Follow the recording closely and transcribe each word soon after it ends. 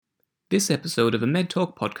This episode of the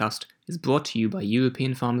MedTalk podcast is brought to you by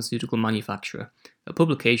European Pharmaceutical Manufacturer, a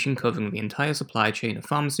publication covering the entire supply chain of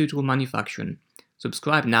pharmaceutical manufacturing.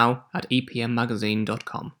 Subscribe now at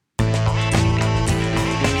epmmagazine.com.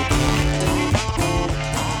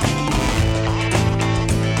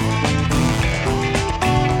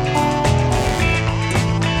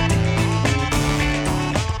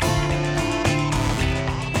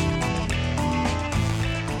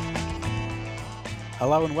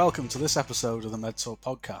 Hello and welcome to this episode of the MedTalk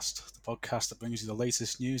podcast, the podcast that brings you the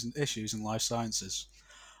latest news and issues in life sciences.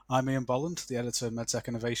 I'm Ian Bolland, the editor of MedTech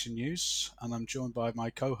Innovation News, and I'm joined by my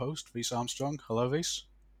co-host, Reece Armstrong. Hello, Reece.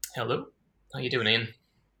 Hello. How you doing, Ian?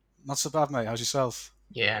 Not so bad, mate. How's yourself?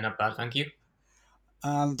 Yeah, not bad, thank you.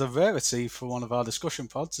 And the rarity for one of our discussion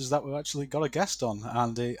pods is that we've actually got a guest on,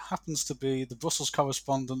 and it happens to be the Brussels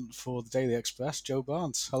correspondent for the Daily Express, Joe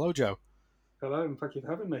Barnes. Hello, Joe. Hello, and thank you for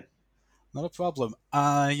having me. Not a problem.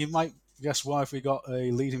 You might guess why if we got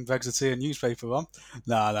a leading Brexiteer newspaper on.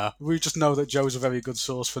 Nah. We just know that Joe's a very good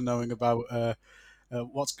source for knowing about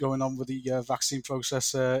what's going on with the vaccine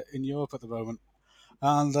process in Europe at the moment.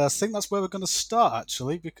 And I think that's where we're going to start,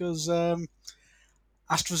 actually, because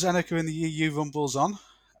AstraZeneca in the EU rumbles on,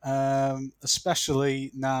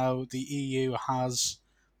 especially now the EU has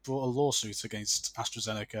brought a lawsuit against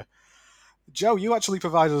AstraZeneca. Joe, you actually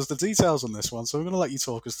provided us the details on this one, so I'm going to let you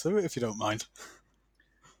talk us through it if you don't mind.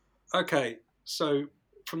 Okay, so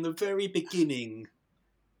from the very beginning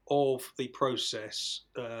of the process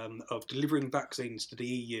of delivering vaccines to the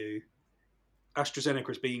EU, AstraZeneca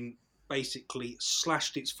has been basically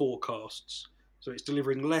slashed its forecasts. So it's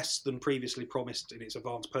delivering less than previously promised in its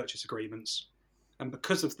advance purchase agreements. And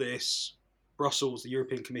because of this, Brussels, the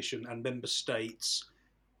European Commission and member states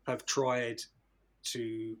have tried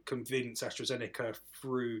to convince AstraZeneca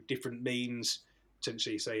through different means,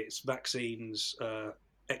 potentially say it's vaccines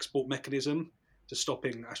export mechanism to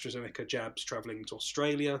stopping AstraZeneca jabs travelling to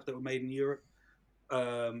Australia that were made in Europe.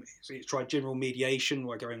 It's tried general mediation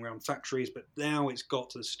by going around factories, but now it's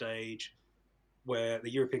got to the stage where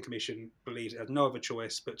the European Commission believes it has no other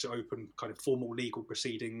choice but to open kind of formal legal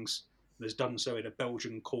proceedings, and has done so in a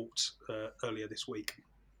Belgian court earlier this week.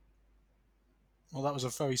 Well, that was a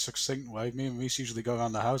very succinct way. Me and Reece usually go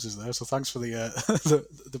around the houses there, so thanks for the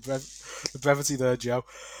the brevity there, Joe.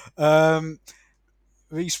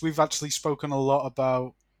 Reece, we've actually spoken a lot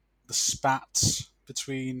about the spats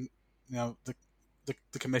between the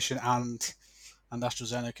Commission and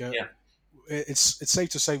AstraZeneca. Yeah. It's safe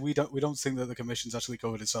to say we don't think that the Commission's actually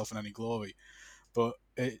covered itself in any glory, but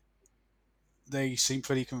they seem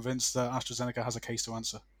pretty convinced that AstraZeneca has a case to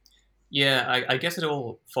answer. Yeah, I guess it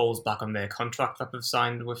all falls back on their contract that they've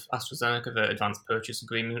signed with AstraZeneca, the advanced purchase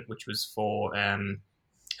agreement, which was for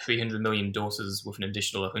 300 million doses with an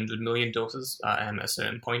additional 100 million doses at a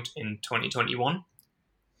certain point in 2021.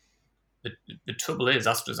 The trouble is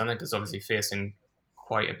AstraZeneca is obviously facing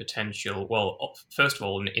quite a potential, well, first of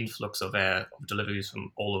all, an influx of deliveries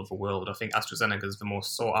from all over the world. I think AstraZeneca is the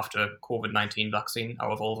most sought after Covid-19 vaccine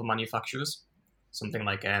out of all the manufacturers. Something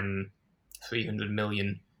like 300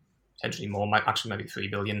 million, potentially more, maybe 3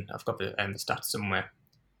 billion. I've got the stats somewhere.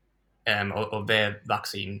 Of their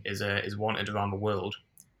vaccine is wanted around the world.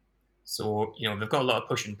 So, they've got a lot of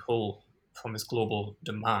push and pull from this global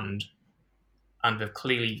demand, and they've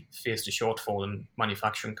clearly faced a shortfall in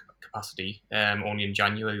manufacturing capacity. Only in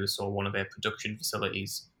January, we saw one of their production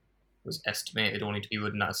facilities was estimated only to be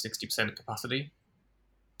running at a 60% capacity.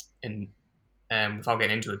 And without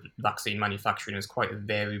getting into it, vaccine manufacturing is quite a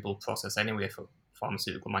variable process anyway for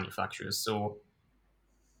pharmaceutical manufacturers. So,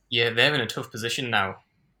 yeah, they're in a tough position now.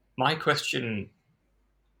 My question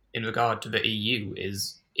in regard to the EU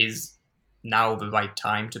is now the right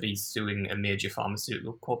time to be suing a major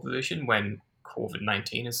pharmaceutical corporation when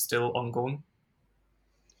Covid-19 is still ongoing?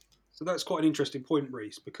 So that's quite an interesting point,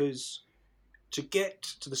 Reece, because to get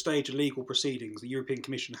to the stage of legal proceedings, the European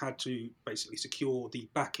Commission had to basically secure the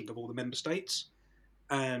backing of all the member states.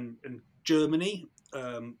 And Germany,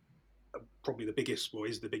 probably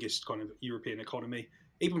is the biggest kind of European economy.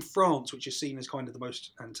 Even France, which is seen as kind of the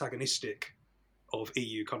most antagonistic of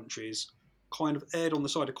EU countries, kind of erred on the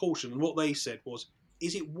side of caution. And what they said was,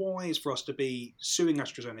 is it wise for us to be suing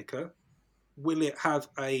AstraZeneca? Will it have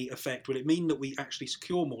a effect? Will it mean that we actually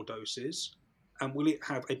secure more doses? And will it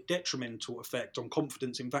have a detrimental effect on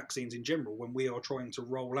confidence in vaccines in general when we are trying to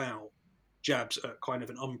roll out jabs at kind of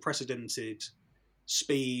an unprecedented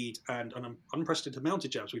speed and an unprecedented amount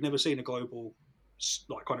of jabs? We've never seen a global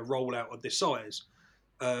kind of rollout of this size.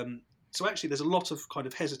 So actually there's a lot of kind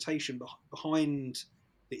of hesitation behind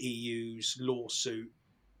the EU's lawsuit.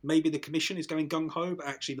 Maybe the Commission is going gung-ho, but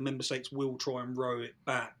actually the member states will try and row it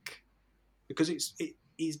back because it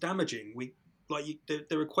is damaging.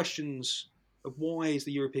 There are questions of why is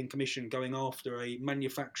the European Commission going after a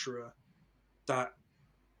manufacturer that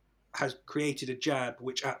has created a jab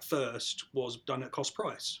which at first was done at cost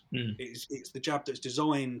price. It's the jab that's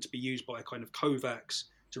designed to be used by a kind of COVAX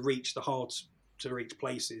to reach the hard to reach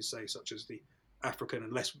places, say such as the African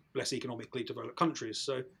and less economically developed countries.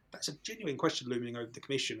 So that's a genuine question looming over the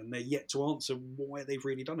Commission, and they're yet to answer why they've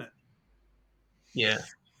really done it. Yeah.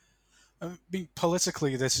 I mean,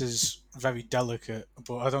 politically, this is very delicate,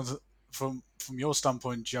 but I don't. From your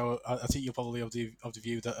standpoint, Joe, I think you're probably of the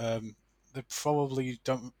view that they probably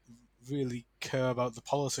don't really care about the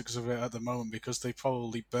politics of it at the moment because they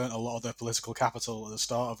probably burnt a lot of their political capital at the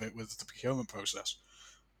start of it with the procurement process.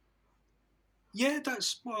 Yeah,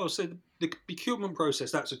 that's well. So the procurement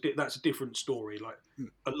process that's a different story. Like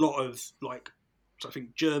a lot of so I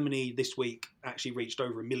think Germany this week actually reached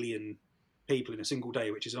over 1 million people in a single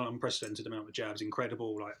day, which is an unprecedented amount of jabs.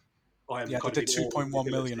 Incredible. Like I am Yeah, they kind did of in awe of the 2.1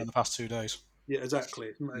 million in ability. the past 2 days. Yeah,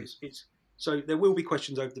 exactly. It's so there will be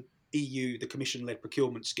questions over the EU, the Commission-led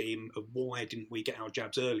procurement scheme of why didn't we get our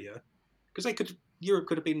jabs earlier? Because Europe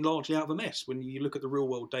could have been largely out of a mess when you look at the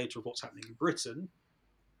real-world data of what's happening in Britain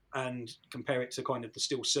and compare it to kind of the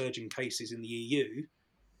still surging cases in the EU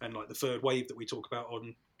and like the third wave that we talk about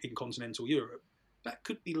in continental Europe. That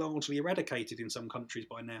could be largely eradicated in some countries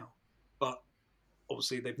by now, but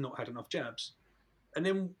obviously they've not had enough jabs. And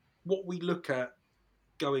then what we look at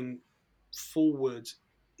going forward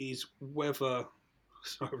is whether.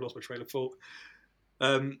 Sorry, I've lost my train of thought.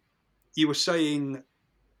 You were saying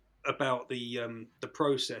about the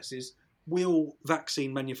process is will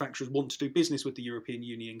vaccine manufacturers want to do business with the European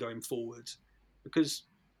Union going forward? Because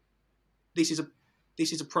this is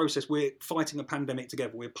a process. We're fighting a pandemic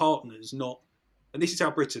together. We're partners, not. And this is how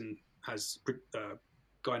Britain has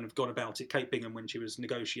kind of gone about it. Kate Bingham, when she was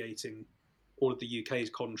negotiating all of the UK's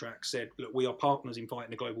contracts, said, "Look, we are partners in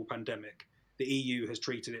fighting a global pandemic. The EU has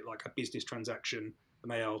treated it like a business transaction,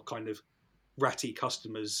 and they are kind of ratty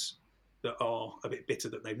customers that are a bit bitter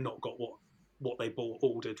that they've not got what they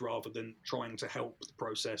ordered, rather than trying to help the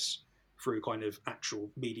process through kind of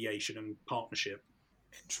actual mediation and partnership."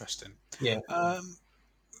 Interesting. Yeah.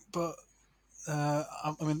 But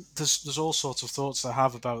I mean, there's all sorts of thoughts I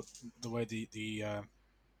have about the way the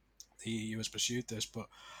EU has pursued this, but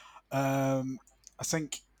I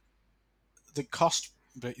think the cost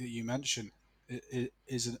bit that you mentioned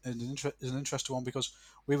is an interesting one because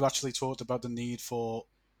we've actually talked about the need for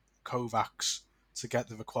COVAX to get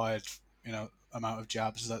the required amount of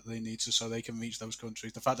jabs that they need so they can reach those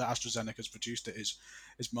countries. The fact that AstraZeneca's produced it is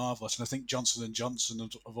marvelous, and I think Johnson and Johnson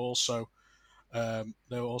have also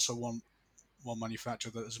they're also one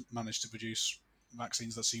manufacturer that has managed to produce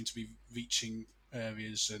vaccines that seem to be reaching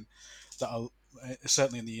areas and that are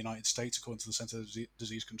certainly in the United States, according to the Centre of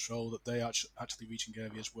Disease Control, that they are actually reaching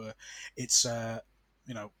areas where it's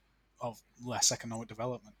of less economic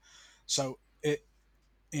development. So it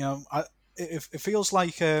feels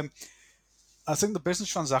like I think the business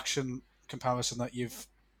transaction comparison that you've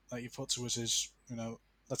put to us is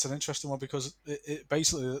that's an interesting one because it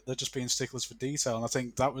basically they're just being sticklers for detail, and I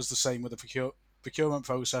think that was the same with the procurement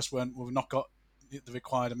process when we've not got the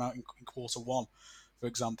required amount in quarter one, for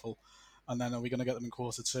example, and then are we going to get them in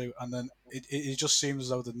quarter two? And then it just seems as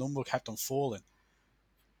though the number kept on falling.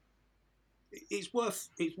 It's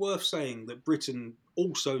worth saying that Britain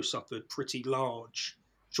also suffered pretty large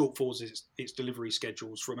shortfalls in its delivery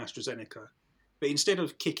schedules from AstraZeneca, but instead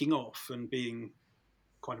of kicking off and being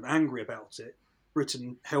kind of angry about it,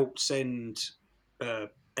 Britain helped send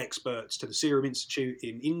experts to the Serum Institute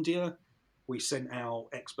in India. We sent our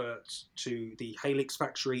experts to the Helix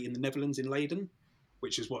factory in the Netherlands in Leiden,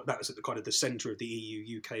 which is that was at the kind of the centre of the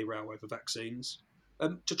EU-UK row over vaccines,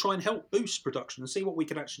 to try and help boost production and see what we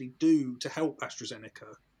could actually do to help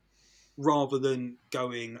AstraZeneca, rather than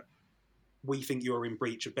going, we think you're in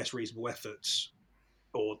breach of best reasonable efforts,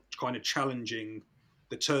 or kind of challenging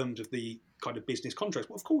the terms of the kind of business contracts.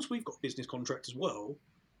 Well, of course, we've got business contracts as well,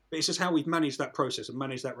 but it's just how we've managed that process and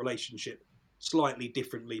managed that relationship slightly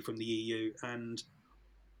differently from the EU. And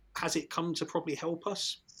has it come to probably help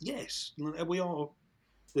us? Yes. We are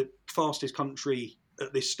the fastest country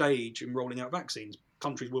at this stage in rolling out vaccines.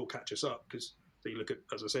 Countries will catch us up because you look at,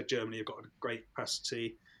 as I said, Germany have got a great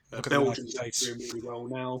capacity. Belgium's doing really well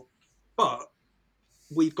now. But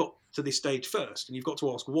we've got to this stage first, and you've got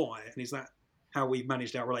to ask why. And is that how we've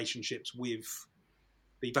managed our relationships with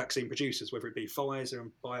the vaccine producers, whether it be Pfizer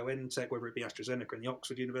and BioNTech, whether it be AstraZeneca and the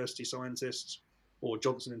Oxford University scientists, or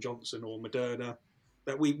Johnson and Johnson or Moderna?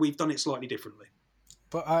 That we've done it slightly differently.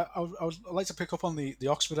 But I'd like to pick up on the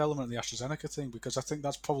Oxford element and the AstraZeneca thing, because I think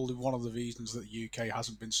that's probably one of the reasons that the UK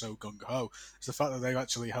hasn't been so gung ho. Is the fact that they've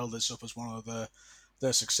actually held this up as one of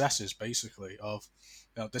their successes, basically. Of,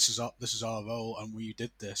 this is our role, and we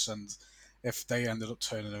did this. And if they ended up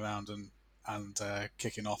turning around and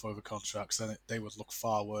kicking off over contracts, then they would look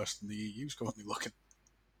far worse than the EU's currently looking.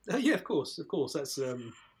 Yeah, of course. That's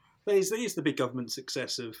that is the big government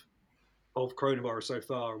success of coronavirus so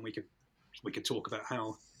far, and we could talk about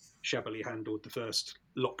how shabbily handled the first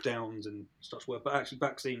lockdowns and such were. But actually,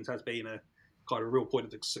 vaccines has been a kind of real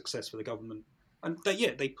point of success for the government. And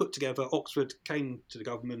they put together. Oxford came to the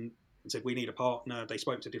government and said we need a partner. They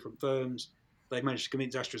spoke to different firms. They managed to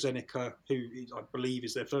convince AstraZeneca, who I believe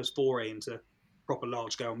is their first foray into proper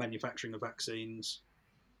large scale manufacturing of vaccines,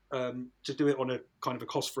 to do it on a kind of a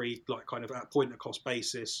cost free, like kind of at point of cost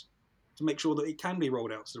basis, to make sure that it can be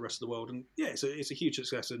rolled out to the rest of the world. And yeah, it's a huge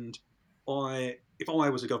success. And if I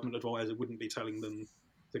was a government advisor, wouldn't be telling them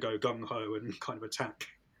to go gung ho and kind of attack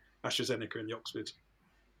AstraZeneca and the Oxford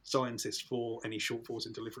scientists for any shortfalls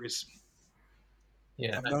in deliveries.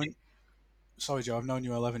 Yeah, Sorry, Joe, I've known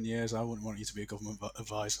you 11 years. I wouldn't want you to be a government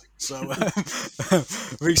advisor. So,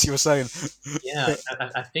 Reece, you were saying. Yeah,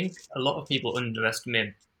 I think a lot of people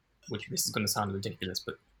underestimate, which this is going to sound ridiculous,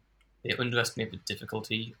 but they underestimate the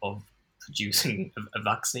difficulty of producing a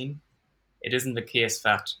vaccine. It isn't the case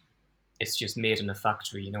that it's just made in a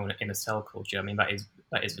factory, in a cell culture. I mean, that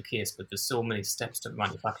is the case, but there's so many steps to the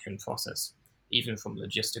manufacturing process, even from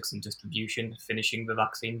logistics and distribution, finishing the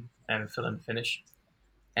vaccine, fill and finish.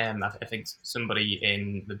 I think somebody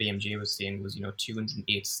in the BMJ was saying was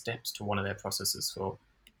 208 steps to one of their processes for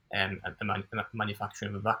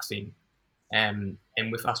manufacturing of a vaccine. And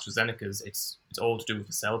with AstraZeneca's, it's all to do with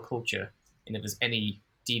the cell culture, and if there's any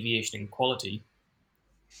deviation in quality,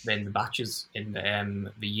 then the batches in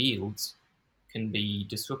the yields can be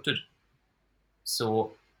disrupted.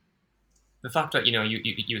 So the fact that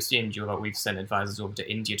you were saying, Joe, that we've sent advisors over to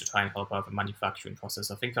India to try and help out the manufacturing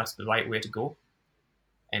process, I think that's the right way to go.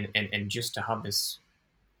 And just to have this,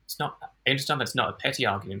 it's not. I understand that it's not a petty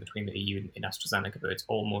argument between the EU and AstraZeneca, but it's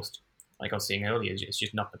almost, like I was saying earlier, it's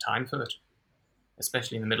just not the time for it,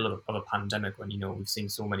 especially in the middle of a pandemic when we've seen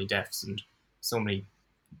so many deaths and so many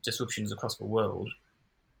disruptions across the world.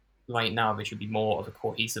 Right now, there should be more of a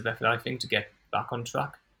cohesive effort, I think, to get back on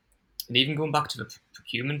track. And even going back to the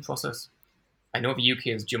procurement process, I know the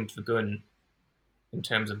UK has jumped the gun in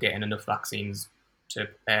terms of getting enough vaccines to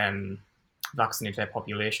vaccinate their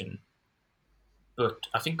population. But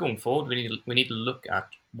I think going forward, we need to look at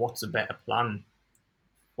what's a better plan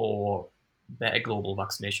for better global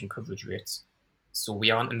vaccination coverage rates. So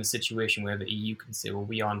we aren't in the situation where the EU can say, well,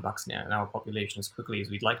 we aren't vaccinating our population as quickly as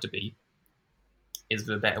we'd like to be. Is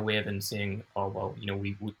there a better way than saying, oh, well,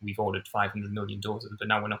 we've ordered 500 million doses, but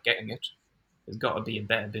now we're not getting it? There's got to be a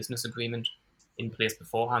better business agreement in place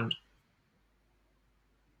beforehand.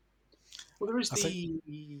 Well, there is the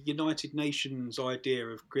United Nations idea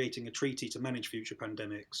of creating a treaty to manage future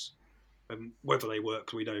pandemics. Whether they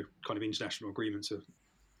work, we know kind of international agreements are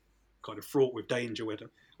kind of fraught with danger,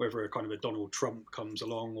 whether a kind of a Donald Trump comes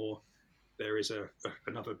along or there is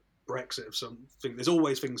another Brexit of something. There's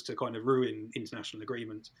always things to kind of ruin international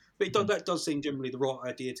agreements. But that does seem generally the right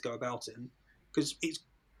idea to go about it, because it's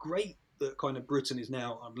great that kind of Britain is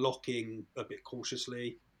now unlocking a bit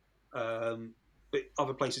cautiously, but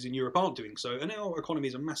other places in Europe aren't doing so, and our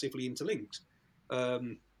economies are massively interlinked.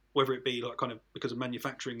 Whether it be like kind of because of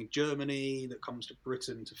manufacturing in Germany that comes to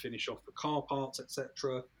Britain to finish off the car parts,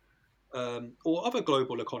 etc., or other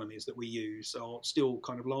global economies that we use are still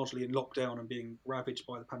kind of largely in lockdown and being ravaged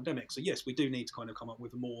by the pandemic. So yes, we do need to kind of come up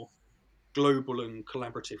with a more global and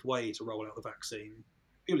collaborative way to roll out the vaccine,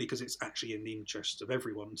 purely because it's actually in the interest of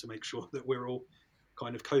everyone to make sure that we're all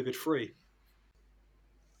kind of COVID free.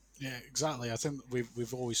 Yeah, exactly. I think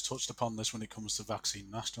we've always touched upon this when it comes to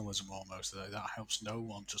vaccine nationalism. Almost that helps no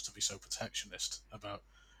one just to be so protectionist about,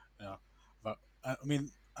 about. I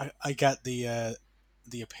mean, I get the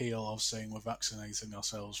appeal of saying we're vaccinating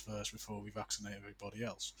ourselves first before we vaccinate everybody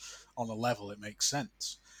else. On a level, it makes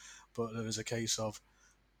sense, but there is a case of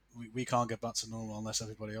we can't get back to normal unless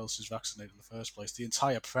everybody else is vaccinated in the first place. The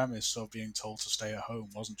entire premise of being told to stay at home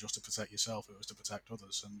wasn't just to protect yourself; it was to protect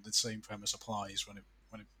others, and the same premise applies when it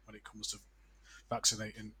comes to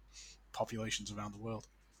vaccinating populations around the world.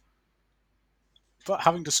 But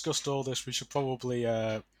having discussed all this, we should probably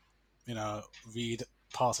read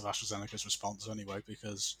part of AstraZeneca's response anyway,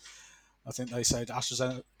 because I think they said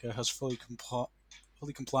AstraZeneca has fully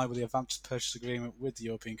complied with the advanced purchase agreement with the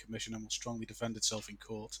European Commission and will strongly defend itself in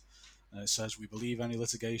court. And it says, "We believe any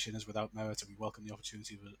litigation is without merit, and we welcome the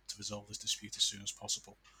opportunity to resolve this dispute as soon as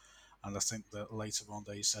possible." And I think that later on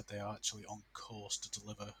they said they are actually on course to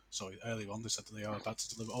deliver. Sorry, earlier on they said that they are about to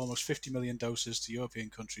deliver almost 50 million doses to European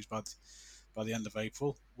countries by the end of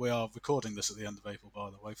April. We are recording this at the end of April, by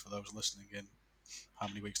the way, for those listening in how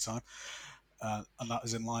many weeks' time, and that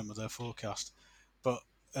is in line with their forecast. But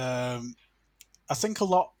I think a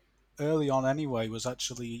lot early on anyway was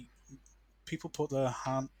actually people put their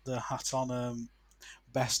hat on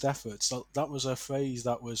best efforts. So that was a phrase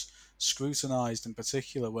that was scrutinised in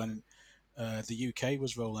particular when the UK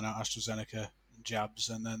was rolling out AstraZeneca jabs,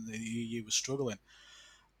 and then the EU was struggling.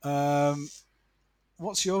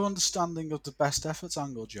 What's your understanding of the best efforts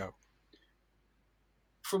angle, Joe?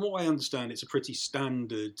 From what I understand, it's a pretty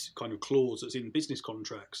standard kind of clause that's in business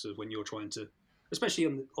contracts of when you're trying to, especially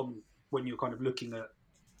on when you're kind of looking at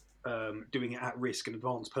doing it at risk and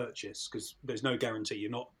advance purchase, because there's no guarantee.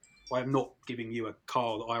 I am not giving you a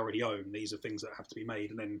car that I already own. These are things that have to be made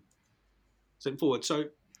and then sent forward. So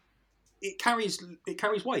it carries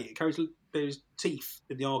weight. There's teeth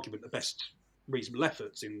in the argument. The best reasonable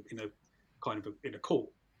efforts in a kind of in a court.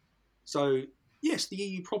 So yes, the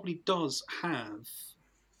EU probably does have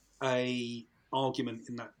a argument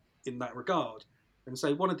in that regard. And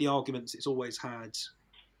so one of the arguments it's always had,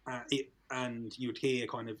 and you'd hear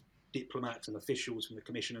kind of diplomats and officials from the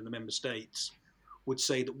Commission and the member states would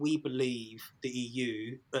say that we believe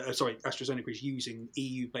the AstraZeneca is using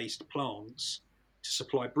EU-based plants to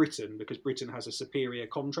supply Britain because Britain has a superior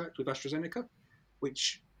contract with AstraZeneca,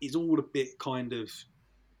 which is all a bit kind of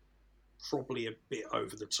probably a bit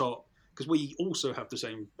over the top because we also have the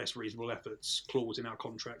same best reasonable efforts clause in our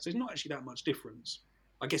contracts. There's not actually that much difference.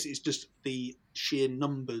 I guess it's just the sheer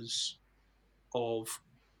numbers of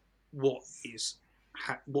what is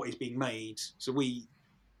being made. So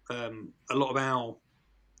a lot of our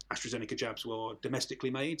AstraZeneca jabs were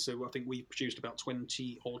domestically made. So I think we've produced about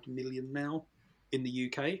 20 odd million now in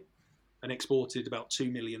the UK and exported about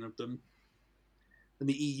 2 million of them. And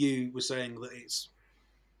the EU was saying that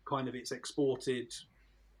it's exported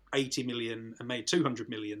 80 million and made 200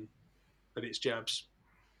 million of its jabs.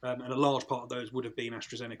 And a large part of those would have been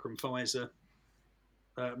AstraZeneca and Pfizer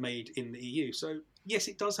made in the EU. So yes,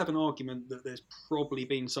 it does have an argument that there's probably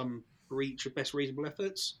been some breach of best reasonable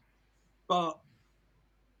efforts, but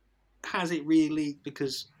has it really?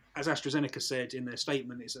 Because as AstraZeneca said in their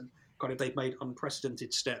statement, they've made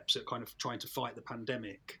unprecedented steps at kind of trying to fight the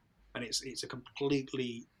pandemic, and it's a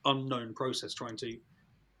completely unknown process trying to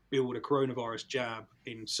build a coronavirus jab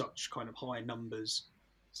in such kind of high numbers.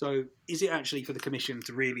 So is it actually for the Commission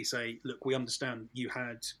to really say, look, we understand you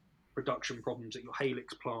had production problems at your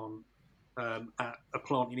Helix plant, at a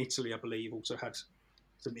plant in Italy, I believe, also had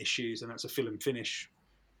some issues, and that's a fill and finish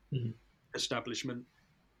establishment.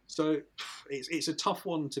 So it's a tough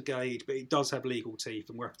one to gauge, but it does have legal teeth,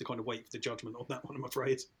 and we'll have to kind of wait for the judgment on that one, I'm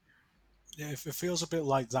afraid. Yeah, it feels a bit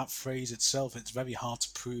like that phrase itself. It's very hard to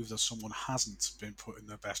prove that someone hasn't been putting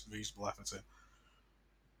their best reasonable effort in.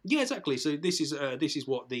 Yeah, exactly. So this is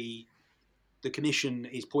what the Commission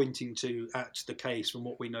is pointing to at the case, from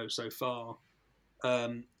what we know so far,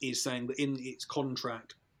 is saying that in its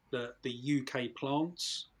contract that the UK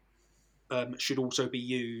plants should also be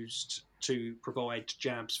used to provide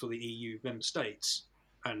jabs for the EU member states.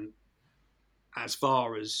 And as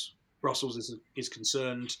far as Brussels is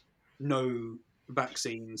concerned, no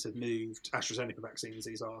vaccines have moved. AstraZeneca vaccines,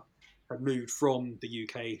 have moved from the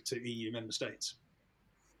UK to EU member states.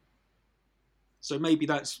 So maybe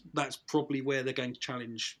that's probably where they're going to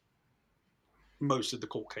challenge most of the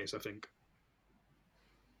court case, I think.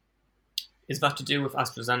 Is that to do with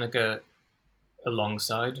AstraZeneca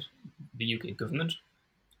alongside the UK government?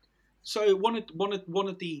 So one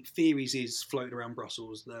of the theories is floating around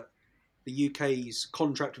Brussels that the UK's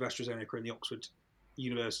contract with AstraZeneca and the Oxford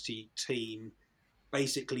University team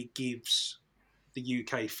basically gives the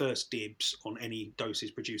UK first dibs on any doses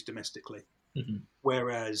produced domestically,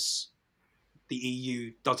 whereas the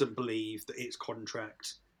EU doesn't believe that its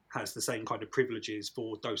contract has the same kind of privileges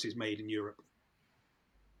for doses made in Europe.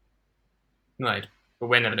 Right, but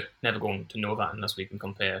we're never going to know that unless we can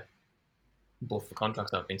compare both the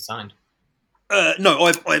contracts that have been signed. No,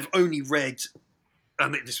 I've only read,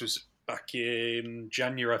 and this was back in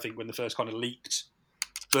January, I think, when the first kind of leaked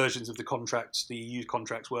versions of the contracts, the EU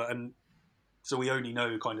contracts were, and so we only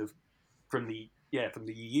know kind of from the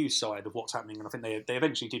EU side of what's happening, and I think they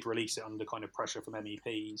eventually did release it under kind of pressure from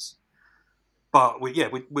MEPs, but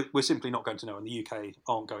we're simply not going to know, and the UK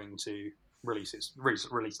aren't going to release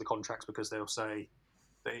the contracts because they'll say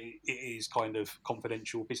that it is kind of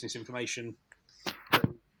confidential business information that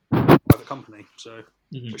private company. So,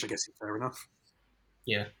 which I guess is fair enough.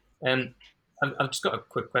 Yeah. I've just got a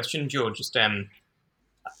quick question, George. Just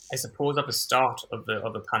I suppose at the start of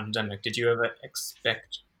the pandemic, did you ever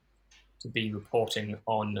expect to be reporting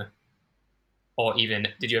on, or even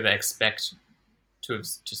did you ever expect to have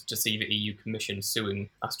just to see the EU Commission suing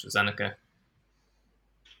AstraZeneca?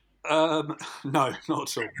 No, not at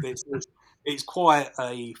all. It's quite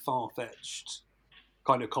a far-fetched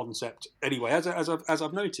kind of concept anyway, as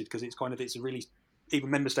I've noted, because it's a really, even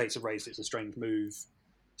member states have raised it's a strange move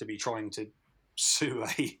to be trying to sue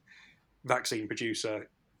a vaccine producer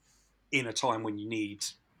in a time when you need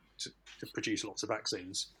to produce lots of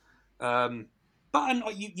vaccines.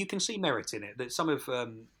 But you can see merit in it. That some of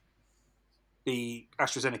the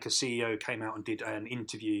AstraZeneca CEO came out and did an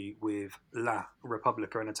interview with La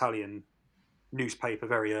Repubblica, an Italian newspaper,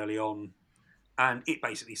 very early on, and it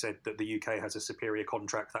basically said that the UK has a superior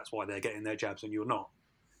contract. That's why they're getting their jabs and you're not.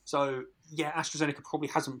 So yeah, AstraZeneca probably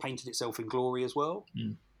hasn't painted itself in glory as well.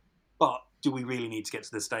 But do we really need to get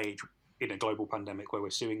to the stage in a global pandemic where we're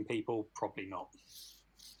suing people? Probably not.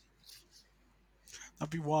 I'd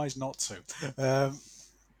be wise not to,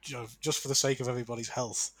 just for the sake of everybody's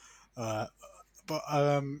health. But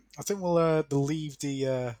I think we'll leave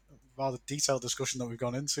the rather detailed discussion that we've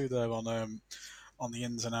gone into there on the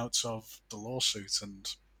ins and outs of the lawsuit and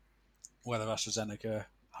whether AstraZeneca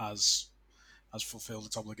has fulfilled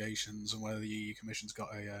its obligations and whether the EU Commission's got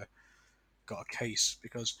a case,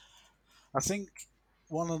 because I think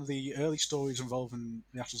one of the early stories involving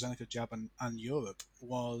the AstraZeneca jab and Europe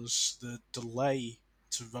was the delay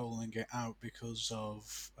to rolling it out because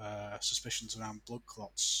of suspicions around blood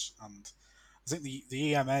clots. And I think the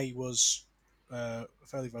EMA was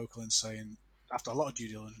fairly vocal in saying, after a lot of due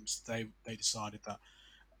diligence, they decided that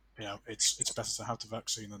it's better to have the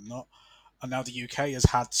vaccine than not. And now the UK has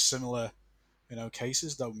had similar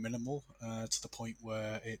cases, though minimal, to the point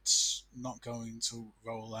where it's not going to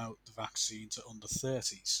roll out the vaccine to under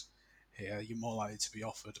 30s. Here, you're more likely to be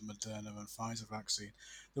offered a Moderna and Pfizer vaccine.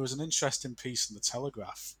 There was an interesting piece in the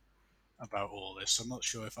Telegraph about all this. I'm not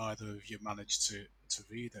sure if either of you managed to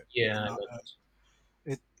read it. Yeah,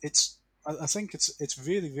 I think it's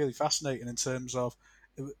really, really fascinating in terms of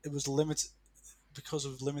it was limited because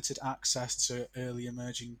of limited access to early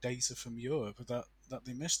emerging data from Europe that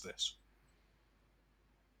they missed this.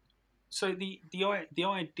 So the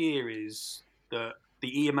idea is that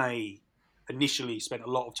the EMA initially spent a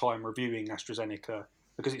lot of time reviewing AstraZeneca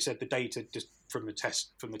because it said the data just from the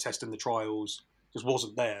test and the trials just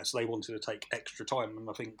wasn't there, so they wanted to take extra time. And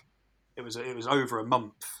I think it was over a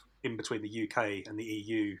month in between the UK and the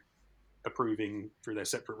EU approving through their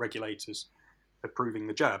separate regulators approving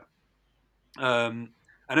the jab. And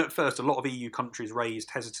at first, a lot of EU countries raised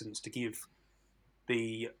hesitance to give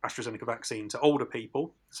the AstraZeneca vaccine to older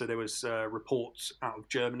people. So there was reports out of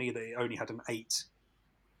Germany that it only had an 8%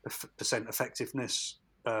 effectiveness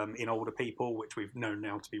in older people, which we've known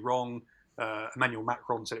now to be wrong. Emmanuel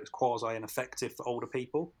Macron said it was quasi ineffective for older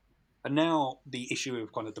people. And now the issue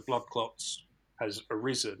of kind of the blood clots has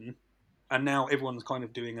arisen, and now everyone's kind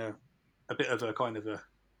of doing a bit of a kind of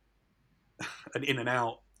an in and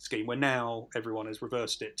out scheme where now everyone has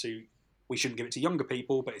reversed it to we shouldn't give it to younger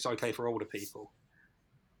people, but it's okay for older people.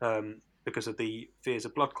 Because of the fears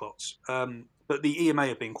of blood clots. But the EMA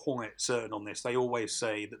have been quite certain on this. They always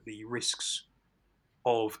say that the risks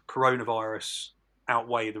of coronavirus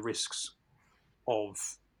outweigh the risks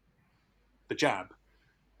of the jab.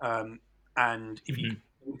 And if you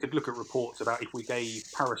could look at reports about if we gave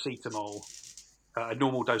paracetamol, a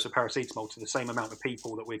normal dose of paracetamol to the same amount of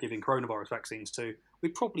people that we're giving coronavirus vaccines to,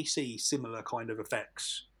 we'd probably see similar kind of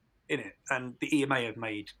effects in it. And the EMA have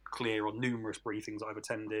made clear on numerous briefings I've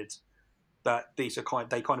attended that they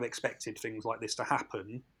kind of expected things like this to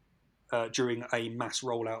happen during a mass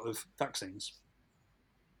rollout of vaccines.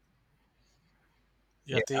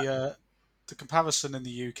 Yeah, the comparison in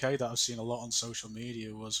the UK that I've seen a lot on social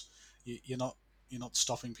media was you're not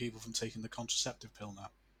stopping people from taking the contraceptive pill now.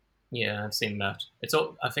 Yeah, I've seen that.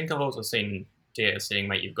 I think I've also seen data saying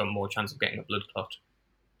that you've got more chance of getting a blood clot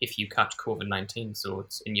if you catch COVID-19, so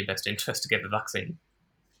it's in your best interest to get the vaccine.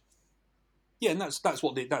 Yeah, and that's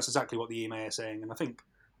exactly what the EMA are saying. And I think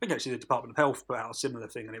actually the Department of Health put out a similar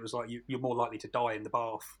thing, and it was like you're more likely to die in the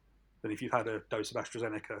bath than if you've had a dose of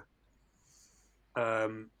AstraZeneca.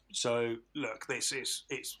 So look,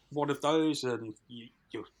 it's one of those, and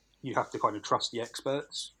you have to kind of trust the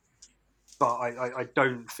experts. But I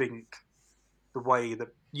don't think the way that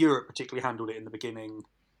Europe particularly handled it in the beginning,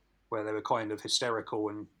 where they were kind of hysterical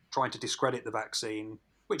and trying to discredit the vaccine,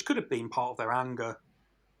 which could have been part of their anger,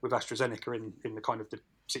 with AstraZeneca in the kind of the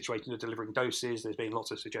situation of delivering doses. There's been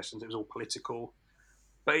lots of suggestions it was all political.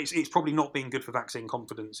 But it's probably not been good for vaccine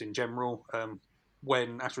confidence in general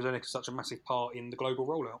when AstraZeneca is such a massive part in the global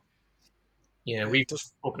rollout. Yeah, we've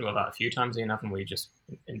spoken about that a few times, Ian, haven't we? Just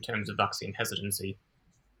in terms of vaccine hesitancy,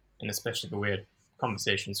 and especially the way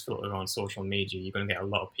conversations float around social media, you're going to get a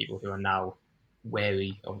lot of people who are now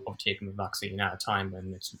wary of taking the vaccine at a time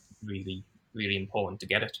when it's really, really important to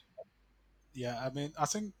get it. Yeah, I mean, I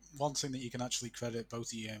think one thing that you can actually credit both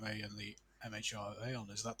the EMA and the MHRA on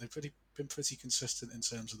is that they've been pretty consistent in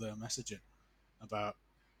terms of their messaging about,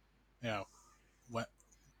 you know, what,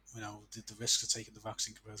 the risks of taking the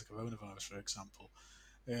vaccine compared to coronavirus, for example.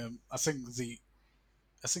 I think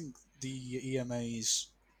the EMA's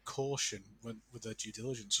caution with their due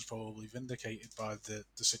diligence is probably vindicated by the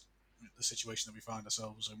situation that we find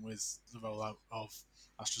ourselves in with the rollout of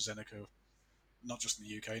AstraZeneca, not just in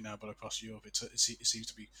the UK now, but across Europe. It seems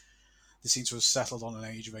to be they seem to have settled on an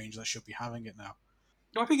age range that should be having it now.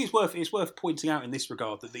 I think it's worth pointing out in this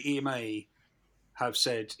regard that the EMA have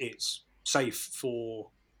said it's safe for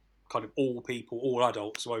kind of all people, all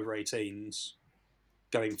adults over 18s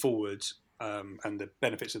going forward, and the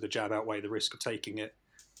benefits of the jab outweigh the risk of taking it.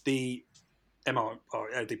 The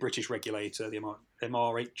the British regulator, the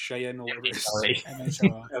MRHAN or whatever it is,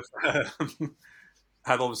 MHRA.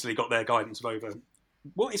 have obviously got their guidance of over.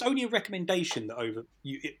 Well, it's only a recommendation that over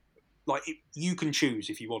you can choose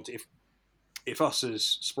if you want it. If us as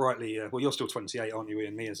sprightly, well, you're still 28, aren't you,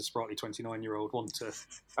 Ian? Me as a sprightly 29-year-old want a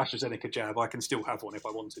AstraZeneca jab, I can still have one if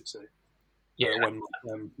I wanted to. Yeah.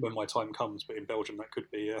 When my time comes, but in Belgium that could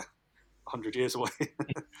be 100 years away.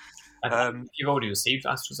 If you've already received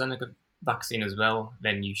AstraZeneca vaccine as well,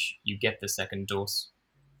 then you get the second dose.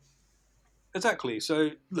 Exactly.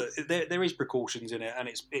 So look, there is precautions in it, and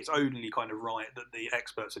it's only kind of right that the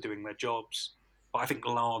experts are doing their jobs. But I think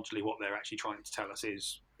largely what they're actually trying to tell us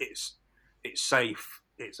is it's safe.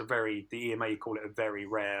 The EMA call it a very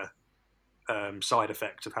rare side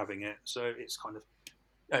effect of having it. So it's kind of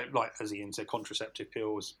like, as Ian said, contraceptive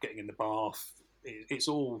pills, getting in the bath. It's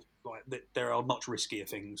all like there are much riskier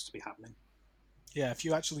things to be happening. Yeah, if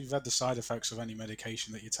you actually read the side effects of any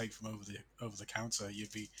medication that you take from over the counter,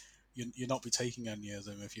 you'd not be taking any of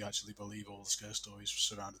them if you actually believe all the scare stories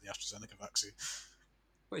surrounding the AstraZeneca vaccine.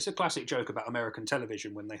 Well, it's a classic joke about American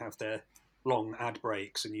television when they have their long ad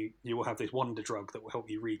breaks, and you will have this wonder drug that will help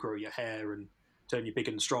you regrow your hair and turn you big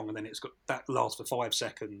and strong, and then it's got that lasts for 5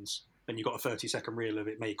 seconds, and you've got a 30-second reel of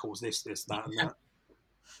it may cause this, that, and that.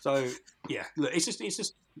 So yeah, look, it's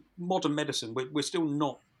just modern medicine. We're still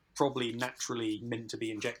not probably naturally meant to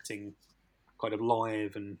be injecting kind of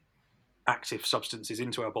live and active substances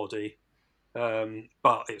into our body,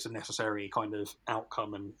 but it's a necessary kind of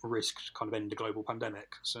outcome and risk to kind of end a global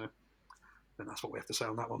pandemic. So then that's what we have to say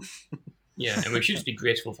on that one. Yeah, and we should just be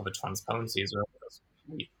grateful for the transparency as well.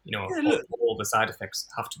 Because, all the side effects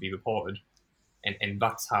have to be reported, and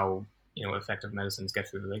that's how effective medicines get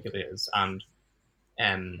through the regulators.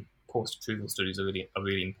 And post-approval studies are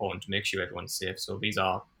really important to make sure everyone's safe. So these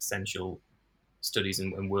are essential studies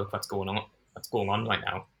and work that's going on right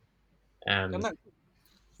now. And that,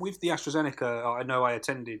 with the AstraZeneca, I know I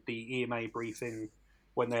attended the EMA briefing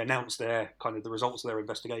when they announced their kind of the results of their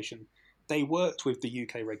investigation. They worked with the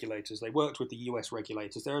UK regulators. They worked with the US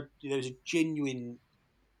regulators. There's a genuine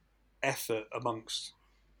effort amongst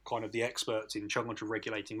kind of the experts in charge of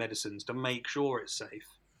regulating medicines to make sure it's safe.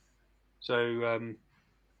 So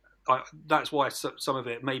that's why some of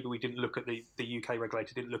it, maybe we didn't look at the UK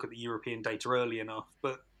regulator, didn't look at the European data early enough,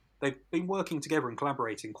 but they've been working together and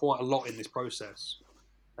collaborating quite a lot in this process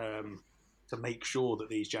to make sure that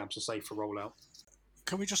these jabs are safe for rollout.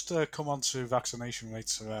 Can we just come on to vaccination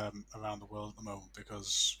rates around the world at the moment?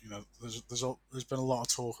 Because there's been a lot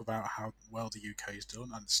of talk about how well the UK is done,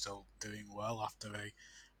 and it's still doing well after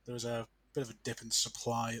there was a bit of a dip in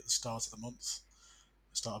supply at the start of the month,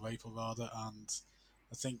 the start of April rather, and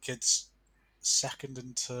I think it's second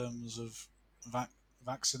in terms of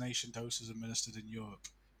vaccination doses administered in Europe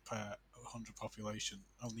per 100 population.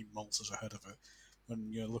 Only Malta's ahead of it. When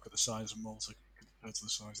you look at the size of Malta compared to the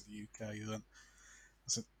size of the UK, then I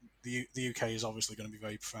think the UK is obviously going to be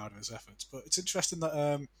very proud of its efforts. But it's interesting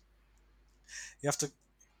that you have to,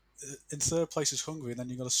 in third place is Hungary, and then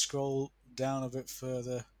you've got to scroll down a bit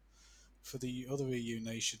further for the other EU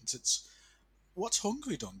nations. What's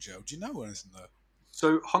Hungary done, Joe? Do you know anything there?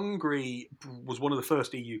 So Hungary was one of the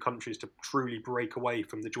first EU countries to truly break away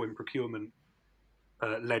from the joint procurement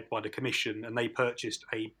led by the Commission, and they purchased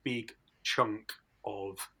a big chunk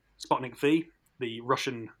of Sputnik V, the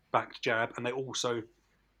Russian-backed jab, and they also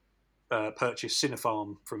purchased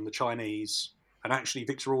Sinopharm from the Chinese, And actually,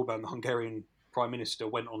 Viktor Orban, the Hungarian Prime Minister,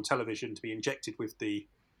 went on television to be injected with the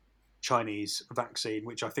Chinese vaccine,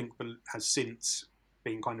 which I think has since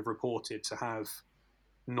been kind of reported to have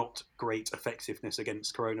not great effectiveness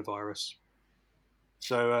against coronavirus.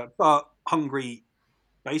 So, but Hungary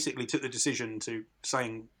basically took the decision to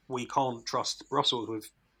saying we can't trust Brussels with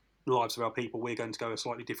the lives of our people. We're going to go a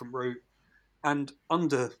slightly different route. And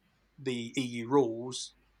under the EU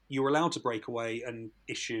rules, you're allowed to break away and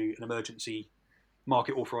issue an emergency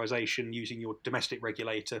market authorization using your domestic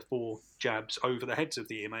regulator for jabs over the heads of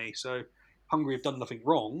the EMA. So Hungary have done nothing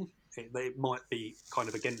wrong. It might be kind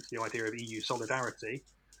of against the idea of EU solidarity,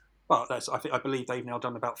 but I believe they've now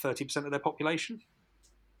done about 30% of their population.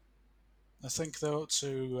 I think they're up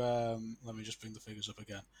to, let me just bring the figures up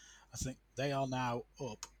again. I think they are now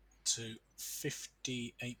up to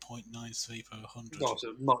 58.93 per 100. Oh,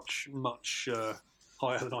 so much, much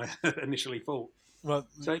higher than I initially thought. Well,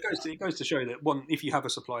 so it goes to show that if you have a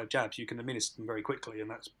supply of jabs, you can administer them very quickly, and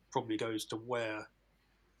that probably goes to where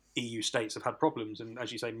EU states have had problems. And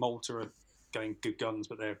as you say, Malta are going good guns,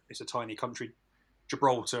 but it's a tiny country.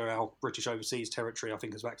 Gibraltar, our British overseas territory, I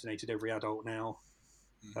think has vaccinated every adult now.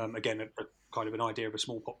 Again, a kind of an idea of a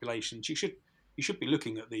small population. You should be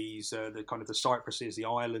looking at these the kind of the Cypruses, the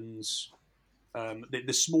islands,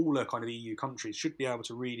 the smaller kind of EU countries should be able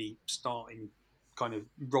to really start in kind of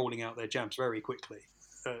rolling out their jabs very quickly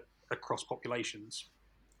across populations.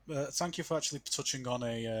 Thank you for actually touching on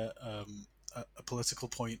a political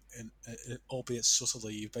point, albeit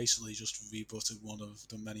subtly. You basically just rebutted one of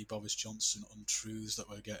the many Boris Johnson untruths that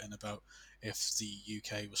we're getting about if the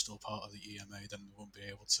UK was still part of the EMA, then we wouldn't be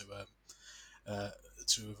able to have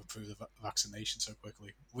approved the vaccination so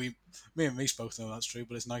quickly. Me and Reece both know that's true,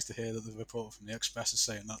 but it's nice to hear that the report from the Express is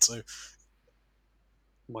saying that too.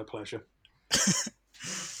 My pleasure.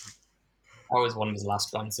 That was one of his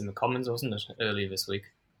last rants in the Commons, wasn't it, earlier this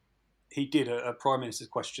week? He did a Prime Minister's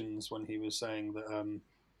questions when he was saying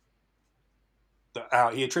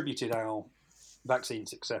that he attributed our vaccine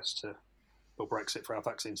success to Brexit for our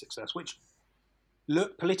vaccine success, which,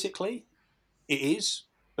 look, politically it is,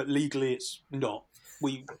 but legally it's not.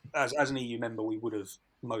 We, as an EU member, we would have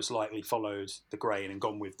most likely followed the grain and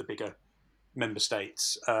gone with the bigger member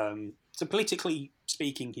states. So politically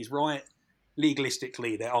speaking, he's right.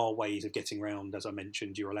 Legalistically, there are ways of getting around. As I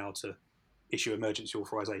mentioned, you're allowed to issue emergency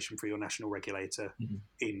authorization for your national regulator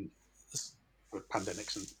in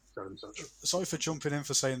pandemics and such. Sorry for jumping in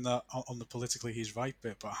for saying that on the politically he's right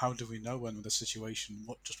bit, but how do we know when the situation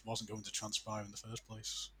just wasn't going to transpire in the first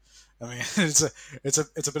place? I mean, it's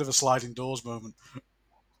a bit of a sliding doors moment.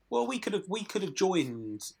 Well, we could have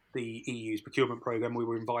joined the EU's procurement program. We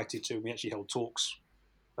were invited to, and we actually held talks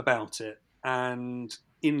about it. And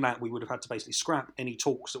in that, we would have had to basically scrap any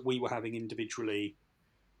talks that we were having individually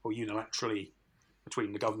or unilaterally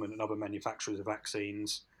between the government and other manufacturers of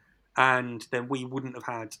vaccines. And then we wouldn't have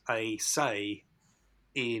had a say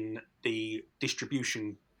in the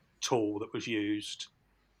distribution tool that was used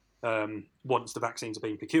once the vaccines have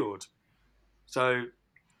been procured. So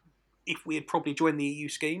if we had probably joined the EU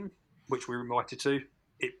scheme, which we were invited to,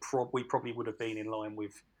 we probably would have been in line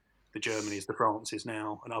with the Germanys, the Frances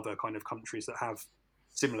now, and other kind of countries that have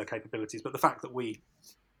similar capabilities. But the fact that we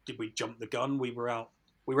jumped the gun, we were out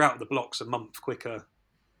of the blocks a month quicker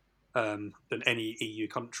than any EU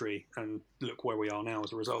country, and look where we are now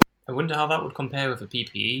as a result. I wonder how that would compare with the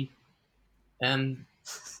PPE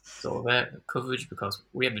sort of coverage, because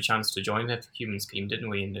we had the chance to join the procurement scheme, didn't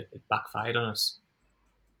we? And it backfired on us.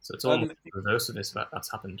 So it's almost the reverse of this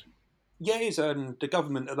that's happened. Yeah, it is. The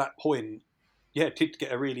government at that point, did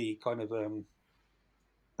get a really kind of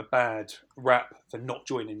a bad rap for not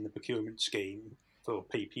joining the procurement scheme for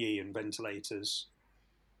PPE and ventilators.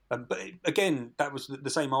 But again, that was the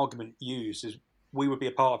same argument used, as we would be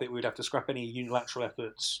a part of it. We would have to scrap any unilateral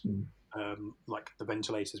efforts, like the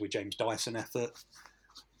ventilators with James Dyson effort,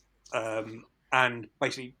 and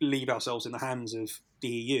basically leave ourselves in the hands of the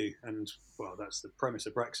EU. And, well, that's the premise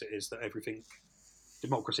of Brexit, is that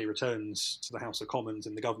democracy returns to the House of Commons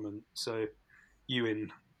and the government. So you in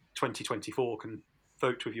 2024 can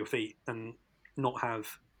vote with your feet and not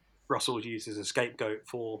have Brussels used as a scapegoat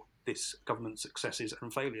for this government's successes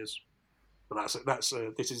and failures. But that's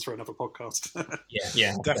this is for another podcast.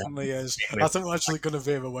 yeah, definitely is. I think we're actually going to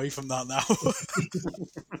veer away from that now.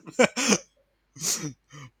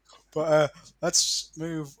 But let's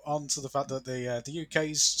move on to the fact that the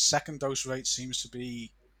UK's second dose rate seems to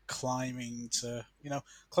be climbing to,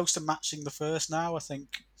 close to matching the first now. I think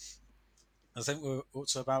we're up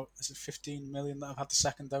to about 15 million that have had the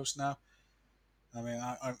second dose now. I mean,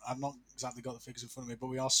 I've not exactly got the figures in front of me, but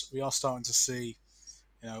we are starting to see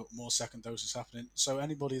more second doses happening. So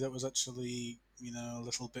anybody that was actually, a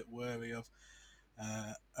little bit wary of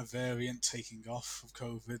a variant taking off of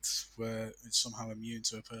COVID, where it's somehow immune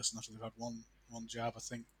to a person after they've had one jab, I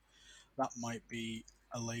think that might be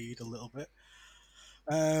allayed a little bit.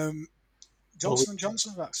 Johnson &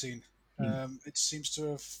 Johnson vaccine, it seems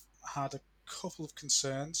to have had a couple of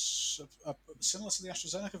concerns similar to the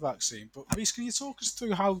AstraZeneca vaccine. But Reece, can you talk us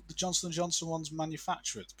through how the Johnson & Johnson one's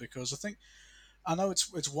manufactured? Because I know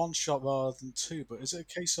it's one shot rather than two, but is it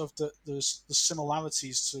a case of that there's the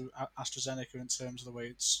similarities to AstraZeneca in terms of the way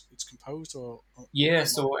it's composed, or Yeah, not?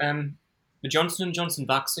 so the Johnson & Johnson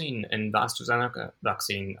vaccine and the AstraZeneca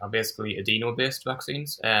vaccine are basically adeno-based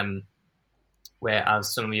vaccines,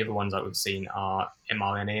 whereas some of the other ones that we've seen are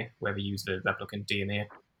mRNA, where they use the replicant DNA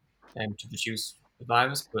to produce the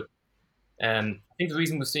virus. But I think the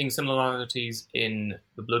reason we're seeing similarities in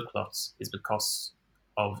the blood clots is because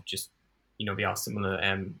of just, they are similar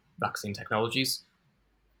vaccine technologies.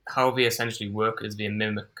 How they essentially work is they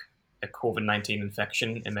mimic a COVID-19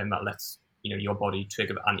 infection, and then that lets your body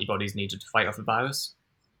trigger the antibodies needed to fight off the virus.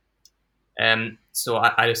 So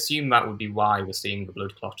I assume that would be why we're seeing the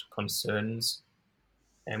blood clot concerns.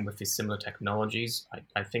 And with these similar technologies,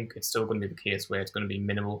 I think it's still going to be the case where it's going to be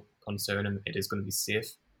minimal concern and it is going to be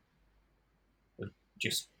safe. But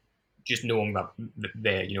just knowing that that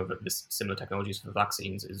the similar technologies for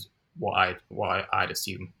vaccines is what I'd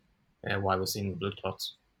assume why we're seeing the blood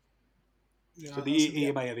clots. Yeah, So the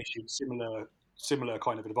EMA have issued similar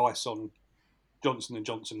kind of advice on Johnson &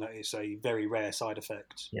 Johnson that it's a very rare side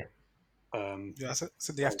effect. Yeah. I think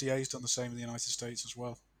the FDA's done the same in the United States as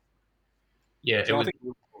well. Yeah, so I think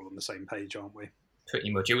we're all on the same page, aren't we?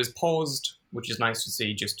 Pretty much. It was paused, which is nice to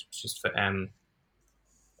see, just for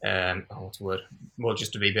what's the word? Well,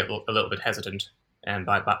 just to be a little bit hesitant,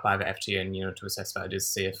 by the FTA, and to assess that it is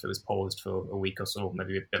safe. It was paused for a week or so,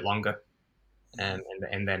 maybe a bit longer, and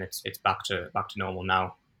then it's back to normal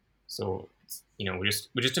now. So we're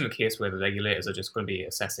just in a case where the regulators are just going to be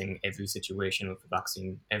assessing every situation with the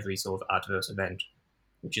vaccine, every sort of adverse event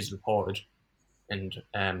which is reported, and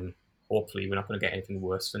hopefully we're not going to get anything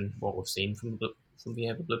worse than what we've seen from the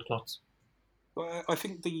blood clots. But I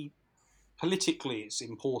think politically it's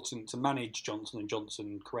important to manage Johnson &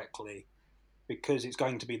 Johnson correctly, because it's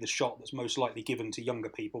going to be the shot that's most likely given to younger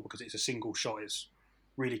people, because it's a single shot. It's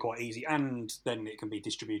really quite easy, and then it can be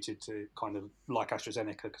distributed to kind of like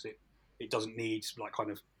AstraZeneca, because it doesn't need like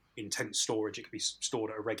kind of intense storage. It can be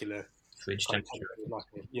stored at a regular fridge temperature,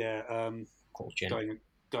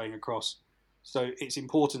 going across. So it's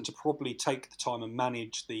important to probably take the time and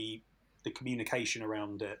manage the communication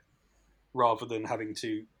around it, rather than having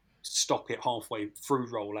to stop it halfway through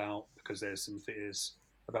rollout because there's some fears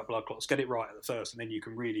about blood clots. Get it right at the first, and then you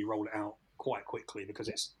can really roll it out quite quickly, because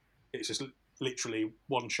it's just literally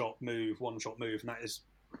one shot move, and that is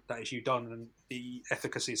you done. And the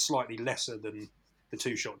efficacy is slightly lesser than the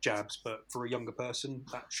 2-shot jabs, but for a younger person,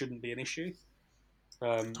 that shouldn't be an issue,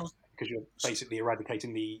 because you're basically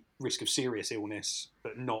eradicating the risk of serious illness,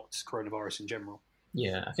 but not coronavirus in general.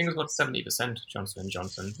 Yeah, I think it was about 70% Johnson &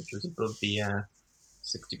 Johnson, which was above the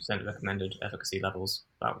 60% recommended efficacy levels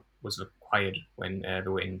that was required when they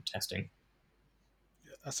were in testing.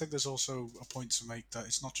 I think there's also a point to make that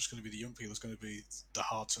it's not just going to be the young people, it's going to be the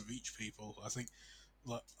hard-to-reach people. I think,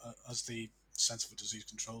 as the Centre for Disease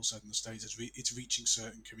Control said in the States, it's reaching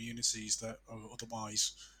certain communities that are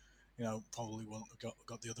otherwise, probably wouldn't have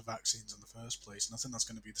got the other vaccines in the first place. And I think that's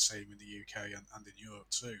going to be the same in the UK and in Europe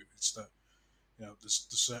too. It's that, there's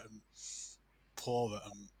certain poorer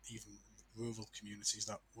and even rural communities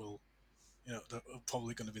that will, that are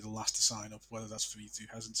probably going to be the last to sign up, whether that's through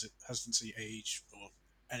hesitancy, age, or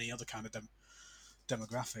any other kind of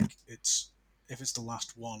demographic. If it's the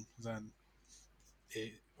last one, then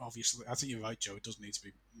obviously, I think you're right, Joe. It does need to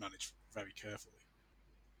be managed very carefully.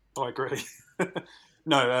 I agree.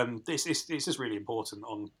 No, this is really important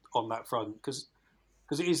on that front, because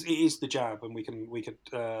it is the jab, and we could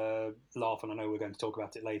laugh, and I know we're going to talk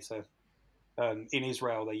about it later. In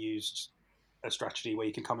Israel, they used a strategy where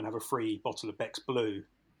you can come and have a free bottle of Beck's Blue.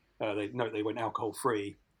 They went alcohol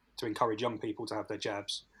free to encourage young people to have their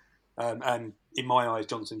jabs. And in my eyes,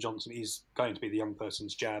 Johnson & Johnson is going to be the young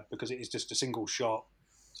person's jab, because it is just a single shot,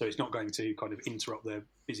 so it's not going to kind of interrupt their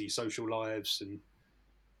busy social lives and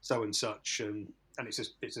so and such. And it's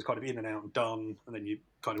just kind of in and out and done, and then you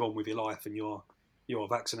kind of on with your life, and you're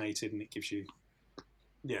vaccinated, and it gives you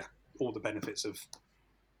all the benefits of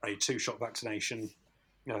a 2-shot vaccination.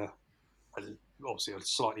 Obviously, a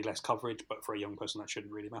slightly less coverage, but for a young person, that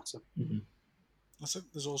shouldn't really matter. Mm-hmm. I think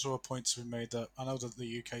there's also a point to be made that I know that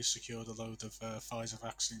the UK secured a load of Pfizer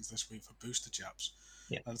vaccines this week for booster jabs.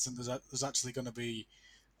 Yeah. And I think there's actually going to be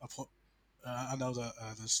I know that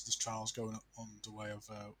there's trials going underway of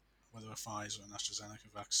whether a Pfizer and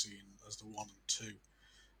AstraZeneca vaccine as the 1 and 2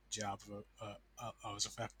 jab are as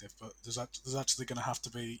effective, but there's actually going to have to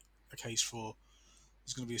be a case for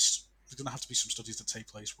there's going to have to be some studies that take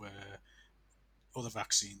place where other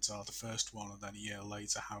vaccines are the first one, and then a year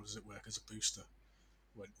later, how does it work as a booster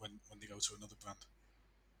when they go to another brand?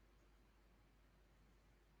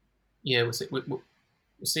 Yeah,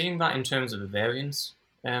 we're seeing that in terms of the variants.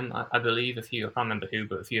 I believe I can't remember who,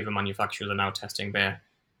 but a few of the manufacturers are now testing their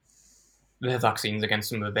vaccines against